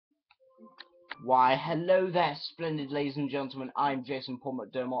Why, hello there, splendid ladies and gentlemen. I'm Jason Paul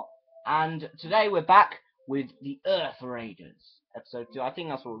McDermott, and today we're back with the Earth Raiders, episode 2. I think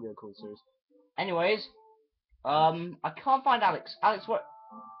that's what we're going to call the series. Anyways, I can't find Alex. Alex, what?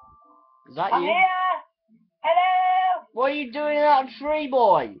 Is that I'm you? here! Hello! What are you doing in that tree,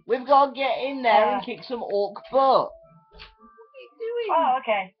 boy? We've got to get in there and kick some orc butt. What are you doing? Oh,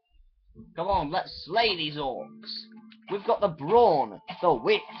 okay. Come on, let's slay these orcs. We've got the brawn, the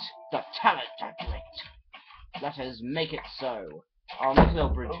wit, the talent to do it. Let us make it so. I'll make a little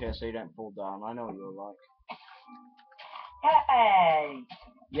bridge here so you don't fall down. I know what you're like. Hey!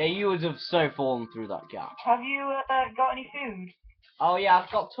 Yeah, you would have so fallen through that gap. Have you got any food? Oh yeah,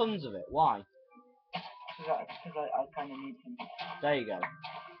 I've got tons of it. Why? Because I kind of need some. There you go.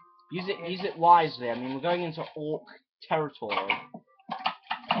 Use it wisely. I mean, we're going into orc territory.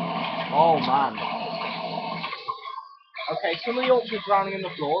 Oh man. Okay, some of the orcs are drowning in the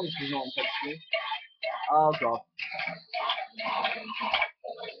floor. This is not intentional. Oh god.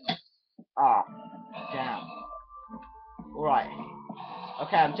 Ah, damn. Alright.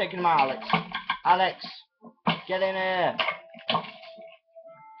 Okay, I'm taking him out, Alex. Alex, get in here.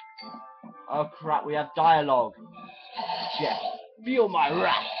 Oh crap, we have dialogue. Jeff, feel my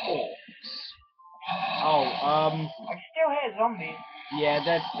wrath, orcs. Oh, I still hear zombies.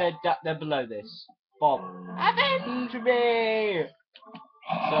 yeah, they're below this. Bob, avenge me!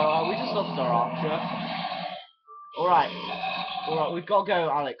 So, we just lost our archer. Alright, we've got to go,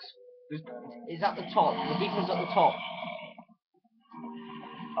 Alex. It's at the top. The beacon's at the top.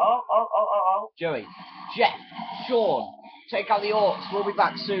 Oh. Joey, Jeff, Sean, take out the orcs. We'll be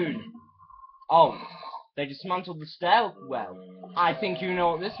back soon. Oh, they dismantled the stairwell. I think you know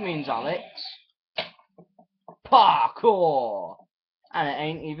what this means, Alex. Parkour! And it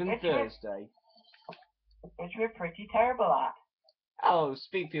ain't even Thursday. Which we're pretty terrible at. Oh,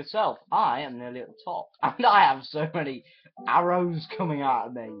 speak for yourself. I am nearly at the top. And I have so many arrows coming out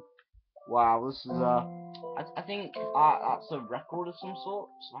of me. Wow, this is, I think that's a record of some sort.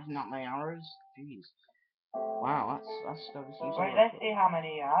 Sliding that many arrows. Jeez. Wow, that's some sort Wait, of let's record. see how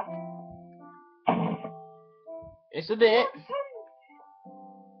many you have. It's a bit.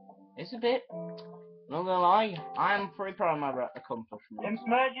 It's a bit. Not gonna lie, I am pretty proud of my accomplishments.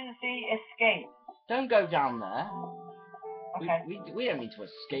 Emergency escape. Don't go down there. Okay. We don't need to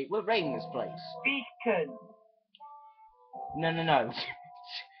escape. We're raiding this place. Beacon. No.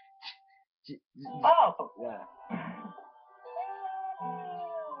 Oh. Yeah.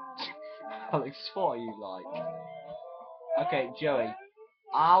 Alex, what are you like? Okay, Joey,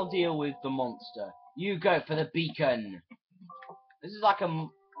 I'll deal with the monster. You go for the beacon. This is like a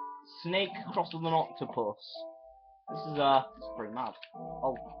snake crossed with an octopus. This is it's pretty mad.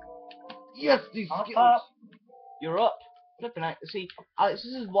 Oh, yes, these skills. Up. You're up. Flipping out. See, Alex,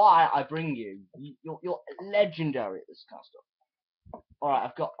 this is why I bring you. You're legendary at this kind of stuff. All right,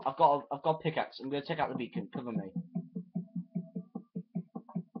 I've got a pickaxe. I'm gonna take out the beacon. Cover me.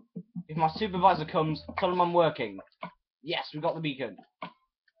 If my supervisor comes, tell him I'm working. Yes, we got the beacon.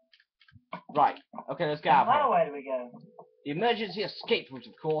 Right. Okay, let's get out of Now here. where do we go? The emergency escape route,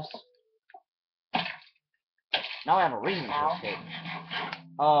 of course. Now I have a reason to escape.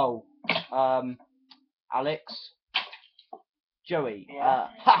 Oh, Alex, Joey. Yeah.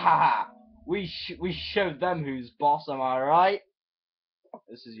 Ha. We showed them who's boss. Am I right?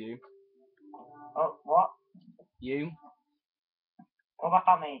 This is you. Oh, what? You. What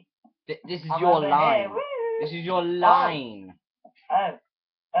about me? This is I'm your over line. here. Woo! This is your line.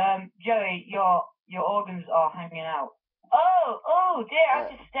 Joey, your organs are hanging out. Oh dear, I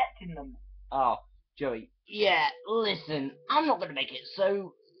just stepped in them. Oh, Joey. Yeah, listen, I'm not gonna make it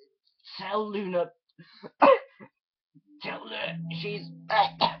so. Tell Luna. Tell her she's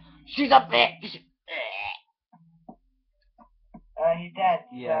a bitch. He's dead.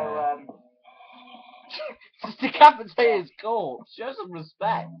 Yeah. So Just decapitate his corpse. Show some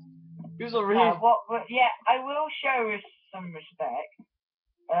respect. Who's a real? yeah, I will show some respect.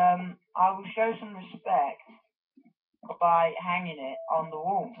 I will show some respect by hanging it on the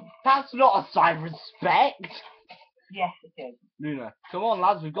wall. That's not a sign of respect. Yes, it is. Luna, come on,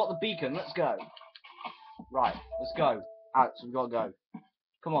 lads. We've got the beacon. Let's go. Right, let's go. Alex, we've got to go.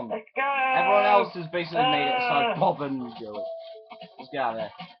 Come on. Let's go. Everyone else has basically made it aside Bob and Joey. Let's get out of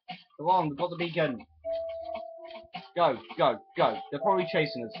there. Come on, we've got the beacon. Go. They're probably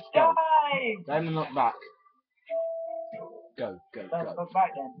chasing us. Go. Dive. Don't look back. Go. Don't look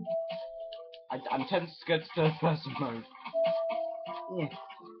back then. I'm tempted to go to third person mode.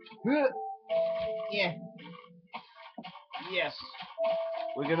 Yeah. Yes.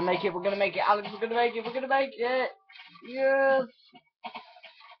 We're gonna make it, Alex, we're gonna make it! Yes!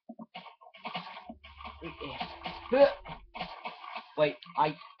 Wait,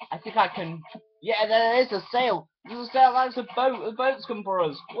 I think I can. Yeah, there is a sail. There's a sail. That's a boat. The boat's come for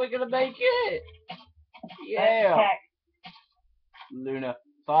us. We're gonna make it. Yeah. Check. Luna.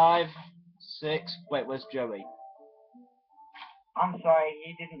 5, 6. Wait, where's Joey? I'm sorry,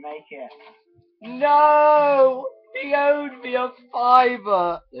 he didn't make it. No! He owed me a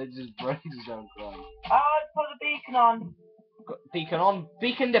 $5. It just breaks don't cry. I'll put the beacon on. Beacon on.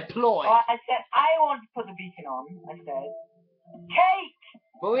 Beacon deploy. Oh, I said I want to put the beacon on. I said. Cake!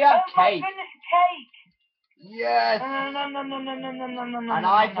 But we have Oh my cake. goodness, cake! Yes. No. And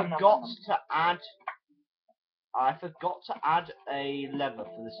I forgot to add. I forgot to add a lever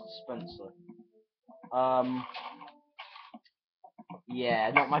for this dispenser.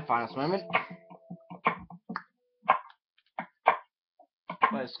 Yeah, not my finest moment.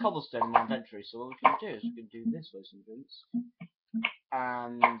 Well, it's cobblestone in my inventory, so what we can do is we can do this with some drinks.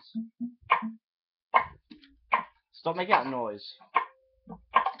 And stop making that noise.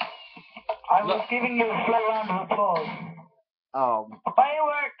 I was giving you a slow round of applause. Oh.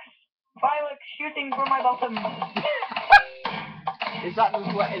 Fireworks! Fireworks shooting from my bottom! Is that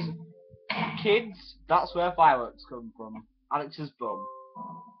just where is kids? That's where fireworks come from. Alex's bum.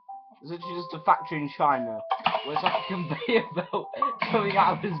 It's literally just a factory in China where it's like a conveyor belt coming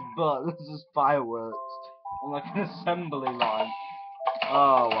out of his butt. There's just fireworks on like an assembly line.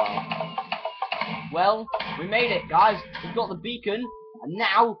 Oh wow. Well, we made it, guys. We've got the beacon, and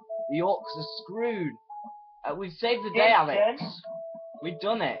now the orcs are screwed. We've saved the day, Jason? Alex. We've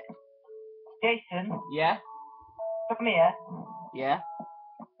done it. Jason, Yeah. come here. Yeah.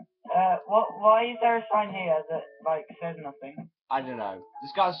 Why is there a sign here that, like, says nothing? I don't know.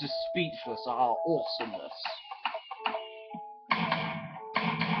 This guy's just speechless at our awesomeness.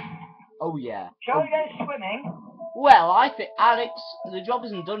 Oh yeah. Shall we go swimming? Well, I think, Alex, the job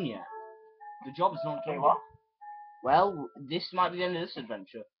isn't done yet. The job is not done Say what? yet. Well, this might be the end of this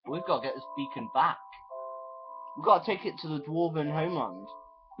adventure. We've got to get this beacon back. We've got to take it to the dwarven homeland.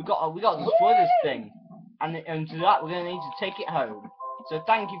 We got to destroy this thing, and to that we're going to need to take it home. So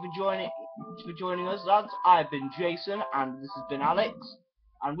thank you for joining us, lads. I've been Jason, and this has been Alex,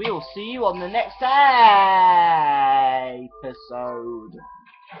 and we will see you on the next episode.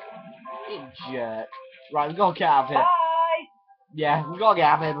 You jerk. Right, we've got to get out of here. Bye! Yeah, we've got to get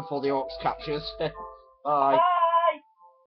out of here before the orcs catch us. Bye. Bye!